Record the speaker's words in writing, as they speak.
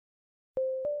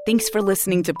Thanks for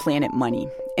listening to Planet Money.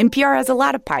 NPR has a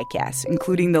lot of podcasts,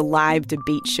 including the live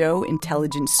debate show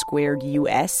Intelligence Squared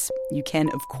US. You can,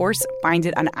 of course, find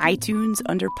it on iTunes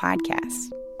under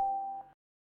podcasts.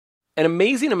 An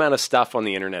amazing amount of stuff on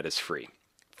the internet is free.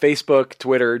 Facebook,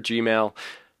 Twitter, Gmail.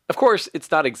 Of course, it's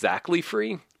not exactly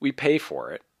free. We pay for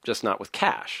it, just not with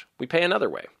cash. We pay another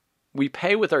way. We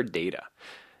pay with our data.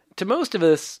 To most of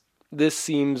us, this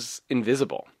seems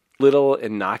invisible. Little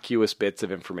innocuous bits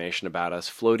of information about us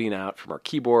floating out from our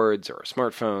keyboards or our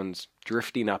smartphones,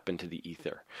 drifting up into the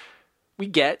ether. We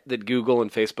get that Google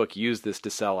and Facebook use this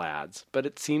to sell ads, but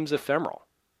it seems ephemeral.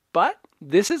 But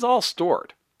this is all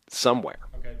stored somewhere.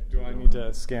 Okay, do I need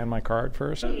to scan my card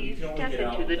first? Please step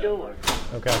into the door.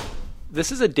 Okay.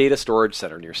 This is a data storage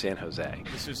center near San Jose.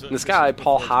 This guy,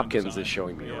 Paul Hopkins, is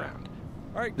showing me around.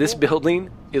 This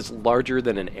building is larger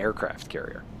than an aircraft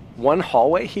carrier. One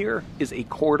hallway here is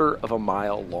 1/4 of a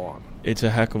mile long. It's a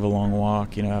heck of a long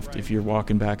walk, if you're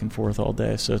walking back and forth all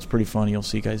day. So it's pretty funny. You'll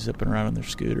see guys zipping around on their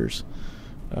scooters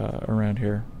around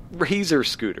here. Razor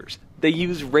scooters. They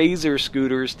use razor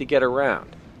scooters to get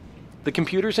around. The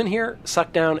computers in here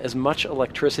suck down as much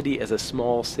electricity as a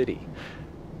small city.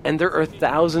 And there are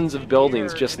thousands of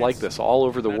buildings just like this all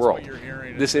over the world.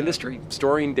 This industry,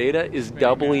 storing data, is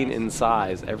doubling in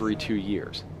size every 2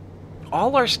 years.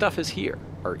 All our stuff is here.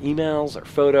 Our emails, our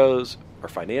photos, our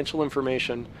financial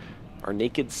information, our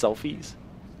naked selfies.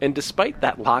 And despite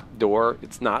that locked door,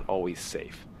 it's not always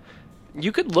safe.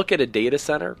 You could look at a data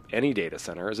center, any data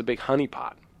center, as a big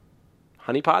honeypot.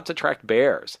 Honeypots attract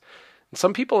bears. And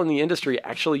some people in the industry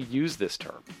actually use this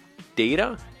term.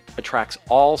 Data attracts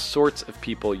all sorts of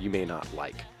people you may not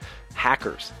like.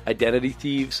 Hackers, identity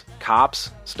thieves,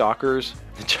 cops, stalkers,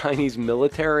 the Chinese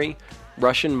military,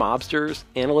 Russian mobsters,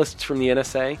 analysts from the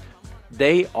NSA.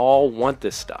 They all want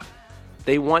this stuff.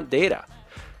 They want data.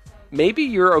 Maybe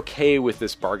you're okay with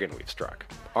this bargain we've struck.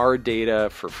 Our data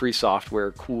for free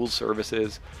software, cool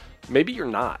services. Maybe you're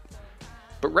not.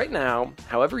 But right now,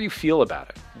 however you feel about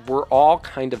it, we're all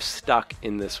kind of stuck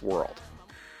in this world.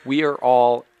 We are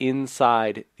all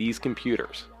inside these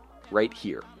computers, right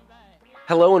here.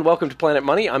 Hello and welcome to Planet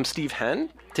Money. I'm Steve Henn.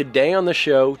 Today on the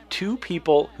show, 2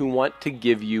 people who want to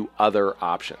give you other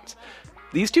options.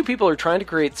 These 2 people are trying to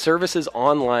create services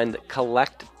online that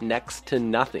collect next to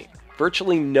nothing,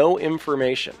 virtually no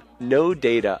information, no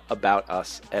data about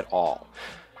us at all.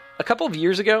 A couple of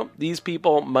years ago, these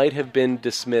people might have been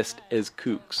dismissed as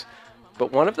kooks,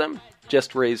 but one of them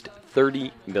just raised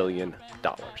 $30 million.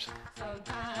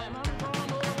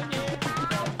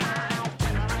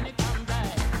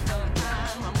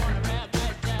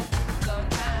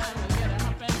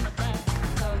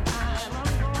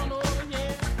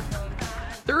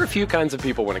 There are a few kinds of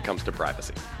people when it comes to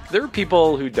privacy. There are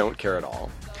people who don't care at all.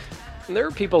 And there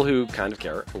are people who kind of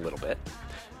care a little bit.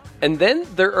 And then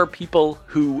there are people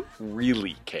who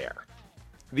really care.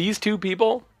 These 2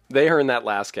 people, they are in that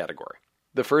last category.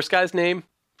 The first guy's name,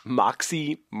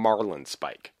 Moxie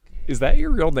Marlinspike. Is that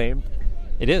your real name?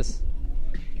 It is.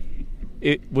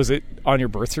 Was it on your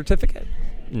birth certificate?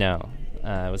 No,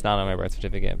 it was not on my birth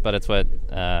certificate, but it's what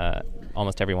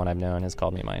almost everyone I've known has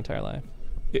called me my entire life.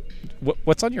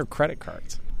 What's on your credit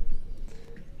cards?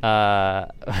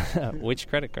 Which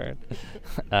credit card?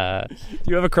 Do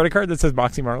you have a credit card that says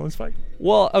Moxie Marlinspike?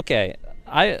 Well, okay.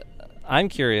 I'm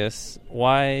curious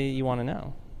why you want to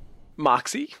know.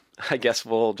 Moxie, I guess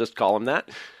we'll just call him that.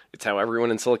 It's how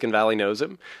everyone in Silicon Valley knows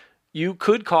him. You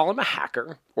could call him a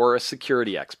hacker or a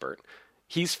security expert.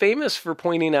 He's famous for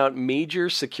pointing out major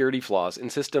security flaws in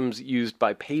systems used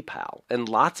by PayPal and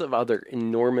lots of other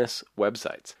enormous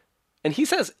websites. And he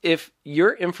says if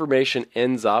your information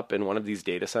ends up in one of these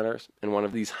data centers, in one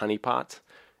of these honeypots,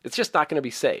 it's just not going to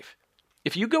be safe.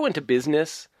 If you go into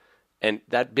business and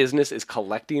that business is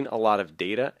collecting a lot of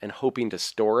data and hoping to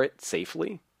store it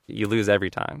safely, you lose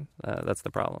every time. That's the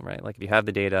problem, right? Like if you have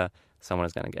the data, someone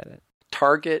is going to get it.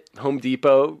 Target, Home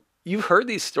Depot, you've heard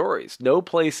these stories. No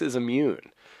place is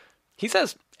immune. He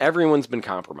says everyone's been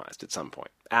compromised at some point.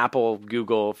 Apple,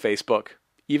 Google, Facebook,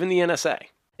 even the NSA.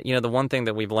 You know, the one thing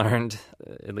that we've learned,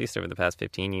 at least over the past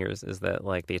 15 years, is that,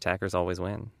 like, the attackers always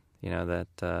win. You know,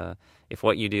 that if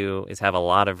what you do is have a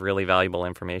lot of really valuable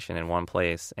information in one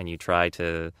place and you try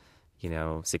to,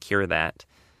 secure that,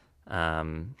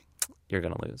 you're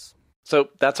going to lose. So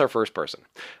that's our first person.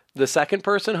 The second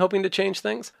person hoping to change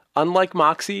things, unlike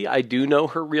Moxie, I do know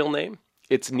her real name.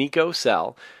 It's Nico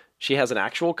Sell. She has an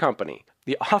actual company.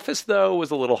 The office, though, was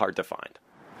a little hard to find.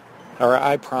 Or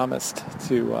I promised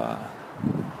to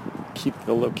keep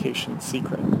the location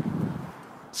secret.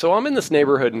 So I'm in this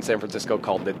neighborhood in San Francisco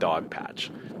called the Dog Patch.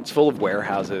 It's full of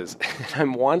warehouses, and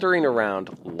I'm wandering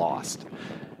around lost.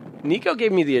 Nico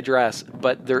gave me the address,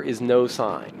 but there is no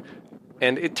sign.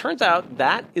 And it turns out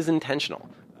that is intentional.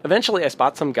 Eventually, I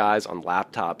spot some guys on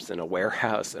laptops in a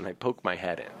warehouse, and I poke my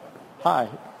head in. Hi,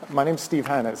 my name's Steve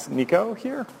Henn. Is Nico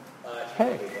here?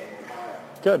 Hey.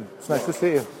 Good. It's nice to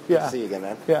see you. Yeah. Good to see you again,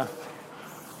 man. Yeah.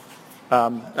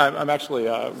 I'm actually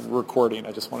recording.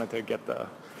 I just wanted to get the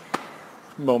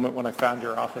moment when I found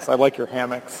your office. I like your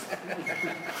hammocks.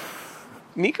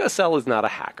 Nika Sell is not a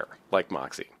hacker like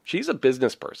Moxie. She's a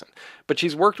business person, but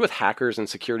she's worked with hackers and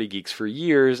security geeks for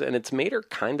years, and it's made her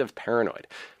kind of paranoid.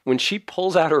 When she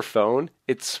pulls out her phone,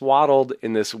 it's swaddled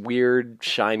in this weird,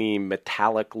 shiny,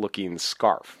 metallic-looking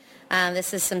scarf.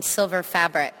 This is some silver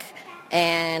fabric,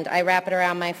 and I wrap it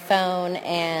around my phone,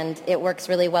 and it works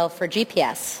really well for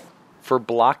GPS. For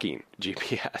blocking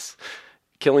GPS,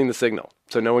 killing the signal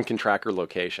so no one can track her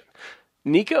location.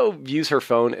 Nico views her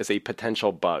phone as a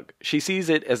potential bug. She sees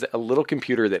it as a little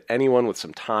computer that anyone with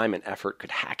some time and effort could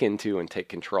hack into and take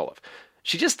control of.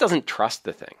 She just doesn't trust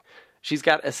the thing. She's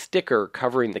got a sticker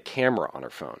covering the camera on her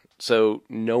phone, so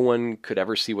no one could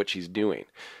ever see what she's doing.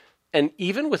 And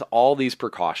even with all these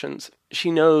precautions, she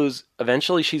knows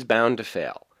eventually she's bound to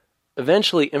fail.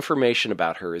 Eventually, information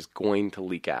about her is going to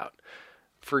leak out.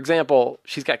 For example,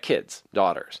 she's got kids,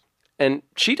 daughters, and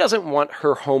she doesn't want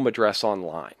her home address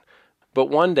online. But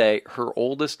one day, her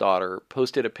oldest daughter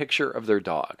posted a picture of their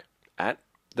dog at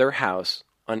their house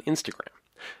on Instagram.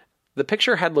 The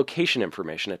picture had location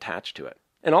information attached to it.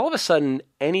 And all of a sudden,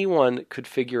 anyone could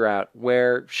figure out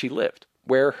where she lived,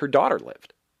 where her daughter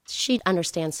lived. She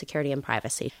understands security and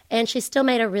privacy, and she still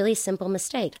made a really simple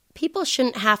mistake. People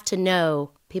shouldn't have to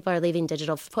know people are leaving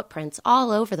digital footprints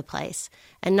all over the place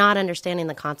and not understanding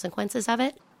the consequences of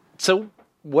it. So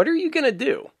what are you going to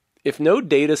do? If no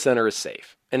data center is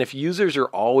safe, and if users are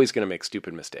always going to make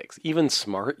stupid mistakes, even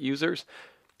smart users,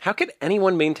 how could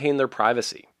anyone maintain their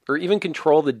privacy or even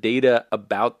control the data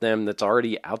about them that's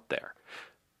already out there?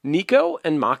 Nico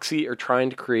and Moxie are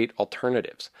trying to create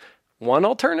alternatives. One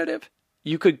alternative?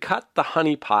 You could cut the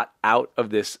honeypot out of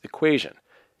this equation.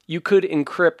 You could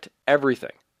encrypt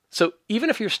everything. So even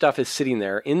if your stuff is sitting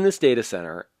there in this data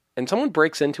center and someone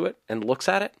breaks into it and looks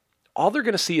at it, all they're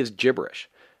going to see is gibberish.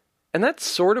 And that's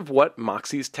sort of what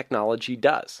Moxie's technology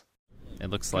does. It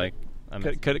looks like...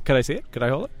 Could I see it? Could I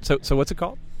hold it? So what's it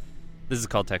called? This is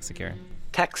called Text Secure.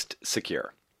 Text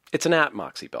Secure. It's an app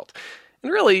Moxie built.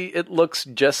 And really, it looks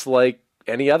just like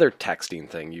any other texting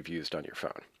thing you've used on your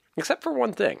phone. Except for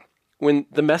one thing. When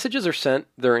the messages are sent,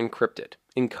 they're encrypted,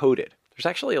 encoded. There's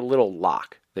actually a little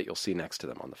lock that you'll see next to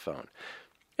them on the phone.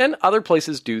 And other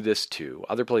places do this too.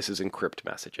 Other places encrypt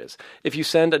messages. If you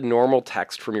send a normal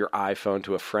text from your iPhone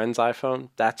to a friend's iPhone,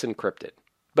 that's encrypted.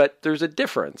 But there's a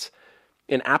difference.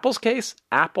 In Apple's case,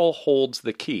 Apple holds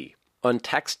the key. On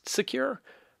Text Secure,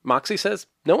 Moxie says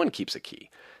no one keeps a key.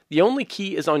 The only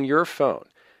key is on your phone.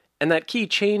 And that key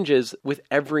changes with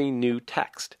every new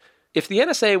text. If the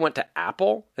NSA went to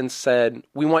Apple and said,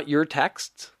 we want your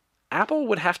texts, Apple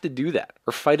would have to do that,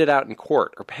 or fight it out in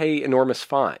court, or pay enormous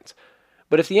fines.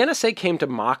 But if the NSA came to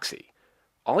Moxie,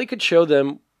 all he could show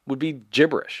them would be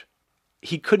gibberish.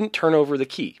 He couldn't turn over the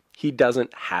key. He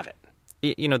doesn't have it.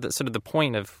 You know, sort of the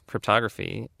point of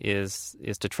cryptography is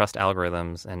to trust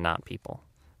algorithms and not people.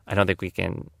 I don't think we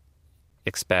can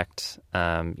expect,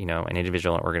 an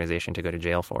individual or organization to go to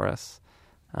jail for us.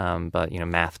 But,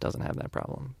 math doesn't have that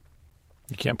problem.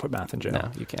 You can't put math in jail.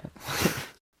 No, you can't.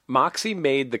 Moxie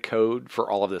made the code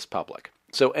for all of this public.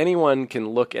 So anyone can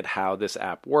look at how this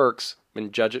app works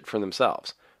and judge it for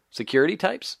themselves. Security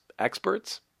types,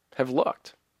 experts, have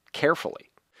looked carefully.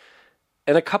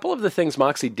 And a couple of the things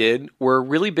Moxie did were a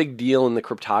really big deal in the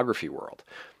cryptography world.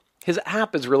 His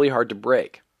app is really hard to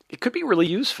break. It could be really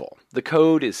useful. The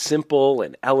code is simple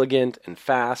and elegant and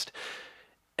fast.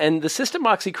 And the system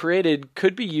Moxie created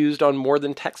could be used on more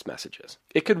than text messages.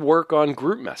 It could work on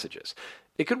group messages.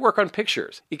 It could work on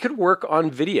pictures. It could work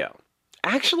on video.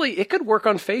 Actually, it could work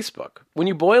on Facebook. When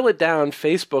you boil it down,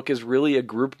 Facebook is really a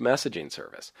group messaging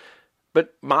service.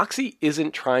 But Moxie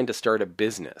isn't trying to start a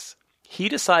business. He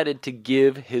decided to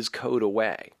give his code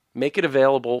away, make it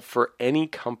available for any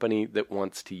company that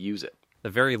wants to use it. The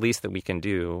very least that we can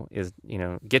do is,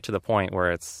 get to the point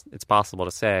where it's possible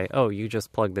to say, oh, you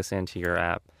just plug this into your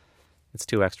app. It's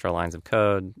 2 extra lines of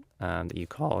code that you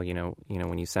call,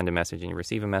 when you send a message and you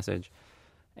receive a message.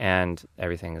 And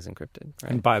everything is encrypted.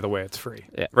 Right? And by the way, it's free.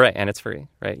 Yeah, right, and it's free,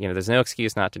 right? There's no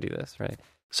excuse not to do this, right?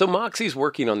 So Moxie's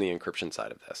working on the encryption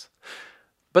side of this.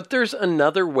 But there's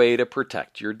another way to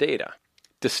protect your data.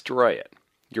 Destroy it.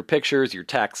 Your pictures, your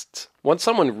texts. Once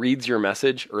someone reads your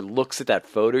message or looks at that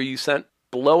photo you sent,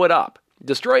 blow it up.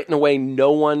 Destroy it in a way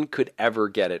no one could ever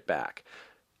get it back.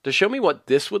 To show me what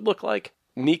this would look like,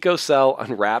 Nico Sell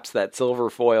unwraps that silver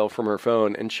foil from her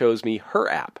phone and shows me her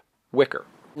app, Wicker.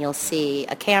 You'll see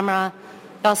a camera.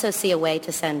 You also see a way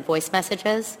to send voice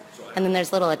messages. And then there's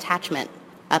a little attachment,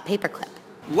 a paperclip.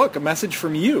 Look, a message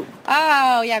from you.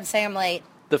 Oh, yeah, I'm saying I'm late.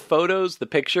 The photos, the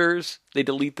pictures, they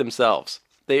delete themselves.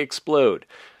 They explode.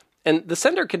 And the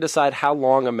sender can decide how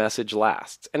long a message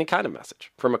lasts, any kind of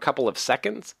message, from a couple of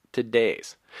seconds to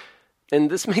days. And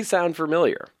this may sound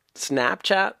familiar.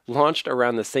 Snapchat launched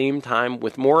around the same time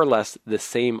with more or less the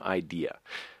same idea.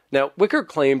 Now, Wicker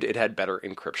claimed it had better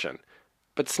encryption,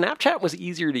 but Snapchat was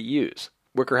easier to use.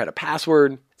 Wicker had a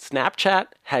password. Snapchat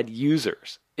had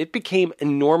users. It became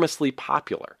enormously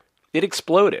popular. It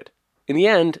exploded. In the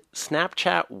end,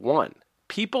 Snapchat won.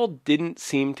 People didn't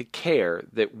seem to care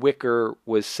that Wicker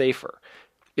was safer.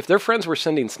 If their friends were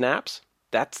sending snaps,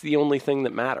 that's the only thing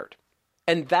that mattered.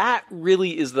 And that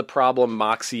really is the problem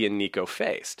Moxie and Nico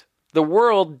faced. The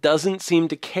world doesn't seem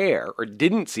to care, or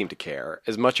didn't seem to care,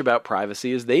 as much about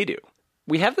privacy as they do.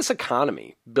 We have this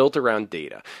economy built around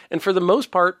data, and for the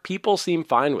most part, people seem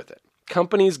fine with it.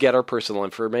 Companies get our personal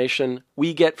information,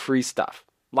 we get free stuff.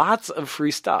 Lots of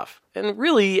free stuff, and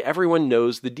really everyone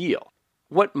knows the deal.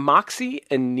 What Moxie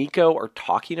and Nico are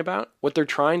talking about, what they're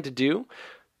trying to do,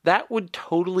 that would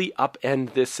totally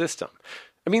upend this system.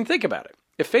 I mean, think about it.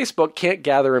 If Facebook can't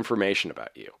gather information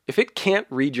about you, if it can't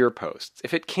read your posts,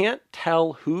 if it can't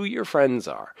tell who your friends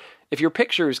are, if your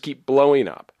pictures keep blowing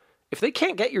up, if they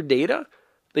can't get your data,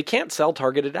 they can't sell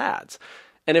targeted ads.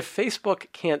 And if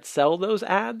Facebook can't sell those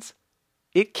ads,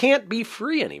 it can't be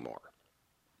free anymore.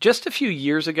 Just a few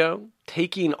years ago,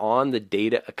 taking on the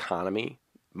data economy,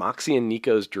 Moxie and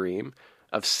Nico's dream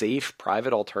of safe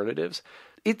private alternatives,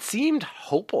 it seemed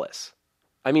hopeless.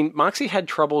 I mean, Moxie had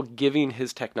trouble giving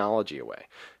his technology away.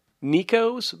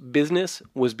 Nico's business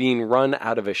was being run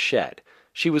out of a shed.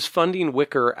 She was funding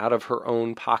Wicker out of her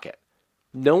own pocket.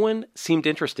 No one seemed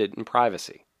interested in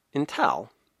privacy. Until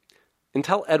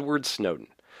Edward Snowden,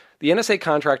 the NSA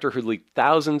contractor who leaked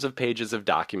thousands of pages of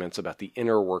documents about the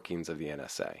inner workings of the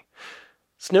NSA.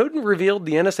 Snowden revealed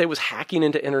the NSA was hacking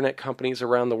into internet companies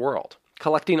around the world,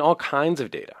 collecting all kinds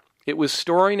of data. It was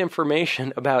storing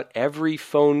information about every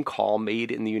phone call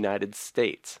made in the United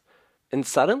States. And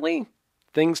suddenly,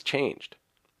 things changed.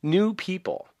 New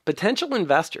people, potential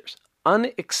investors,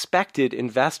 unexpected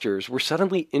investors were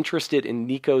suddenly interested in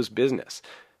Nico's business.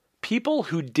 People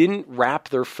who didn't wrap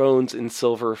their phones in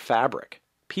silver fabric.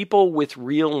 People with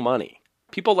real money.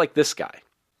 People like this guy,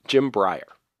 Jim Breyer.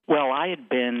 Well, I had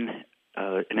been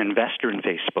an investor in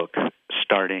Facebook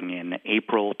starting in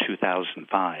April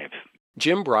 2005.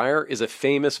 Jim Breyer is a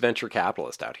famous venture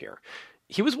capitalist out here.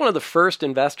 He was one of the first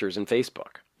investors in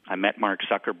Facebook. I met Mark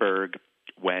Zuckerberg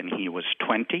when he was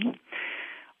 20.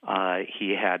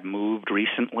 He had moved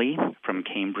recently from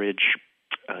Cambridge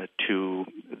to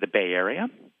the Bay Area.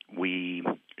 We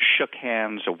shook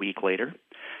hands a week later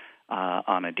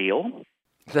on a deal.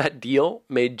 That deal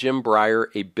made Jim Breyer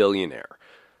a billionaire.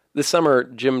 This summer,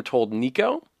 Jim told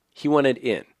Nico he wanted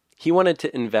in. He wanted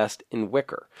to invest in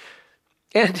Wicker.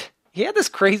 And he had this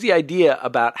crazy idea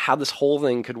about how this whole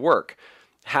thing could work,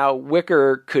 how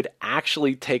Wicker could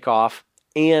actually take off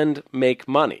and make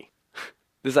money.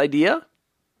 This idea?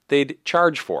 They'd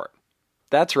charge for it.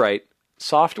 That's right,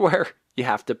 software you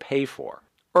have to pay for.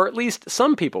 Or at least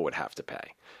some people would have to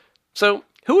pay. So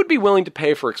who would be willing to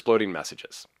pay for exploding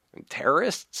messages?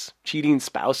 Terrorists? Cheating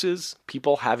spouses?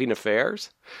 People having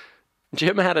affairs?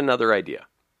 Jim had another idea.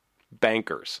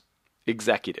 Bankers.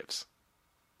 Executives.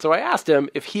 So I asked him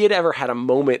if he had ever had a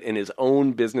moment in his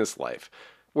own business life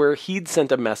where he'd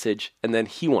sent a message and then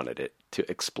he wanted it to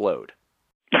explode.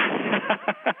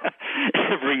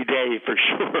 Every day, for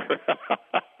sure.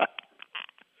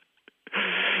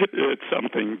 It's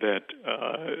something that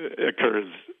occurs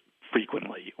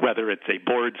frequently, whether it's a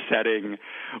board setting,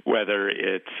 whether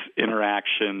it's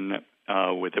interaction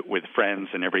with friends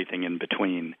and everything in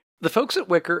between. The folks at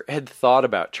Wicker had thought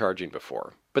about charging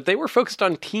before, but they were focused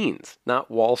on teens, not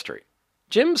Wall Street.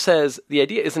 Jim says the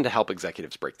idea isn't to help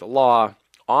executives break the law.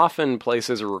 Often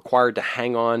places are required to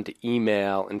hang on to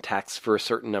email and text for a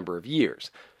certain number of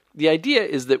years. The idea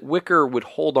is that Wicker would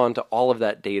hold on to all of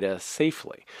that data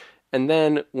safely. And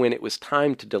then when it was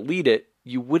time to delete it,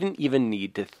 you wouldn't even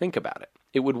need to think about it.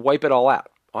 It would wipe it all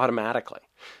out automatically.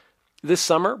 This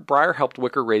summer, Breyer helped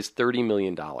Wicker raise $30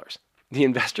 million. The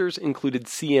investors included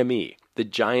CME, the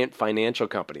giant financial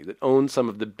company that owns some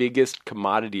of the biggest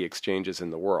commodity exchanges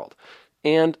in the world,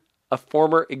 and a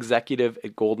former executive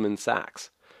at Goldman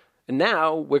Sachs. And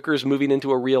now Wicker's moving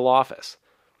into a real office.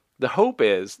 The hope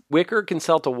is Wicker can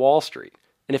sell to Wall Street,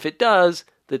 and if it does,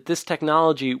 that this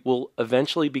technology will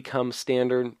eventually become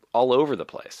standard all over the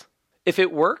place. If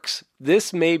it works,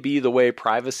 this may be the way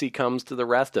privacy comes to the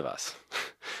rest of us.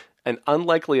 An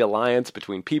unlikely alliance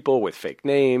between people with fake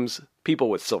names, people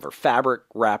with silver fabric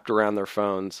wrapped around their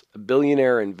phones, a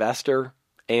billionaire investor,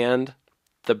 and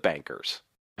the bankers.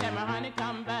 Can my honey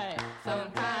come back?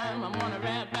 Sometime I'm on a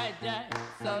red back jack.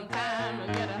 Sometime I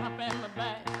get a hump in my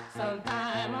back.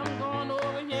 Sometime I'm going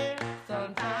over here.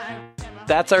 Sometime.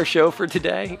 That's our show for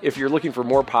today. If you're looking for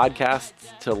more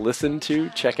podcasts to listen to,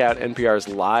 check out NPR's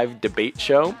live debate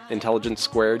show, Intelligence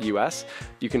Squared US.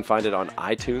 You can find it on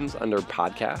iTunes under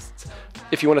podcasts.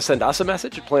 If you want to send us a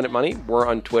message at Planet Money, we're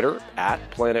on Twitter at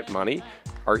Planet Money.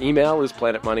 Our email is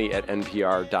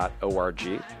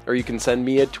planetmoney@npr.org. Or you can send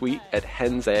me a tweet at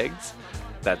henseggs.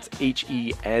 That's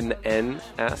HENNSEGGS.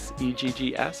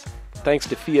 Thanks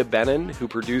to Fia Benin, who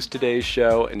produced today's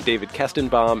show, and David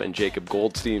Kestenbaum and Jacob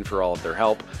Goldstein for all of their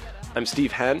help. I'm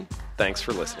Steve Henn. Thanks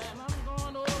for listening.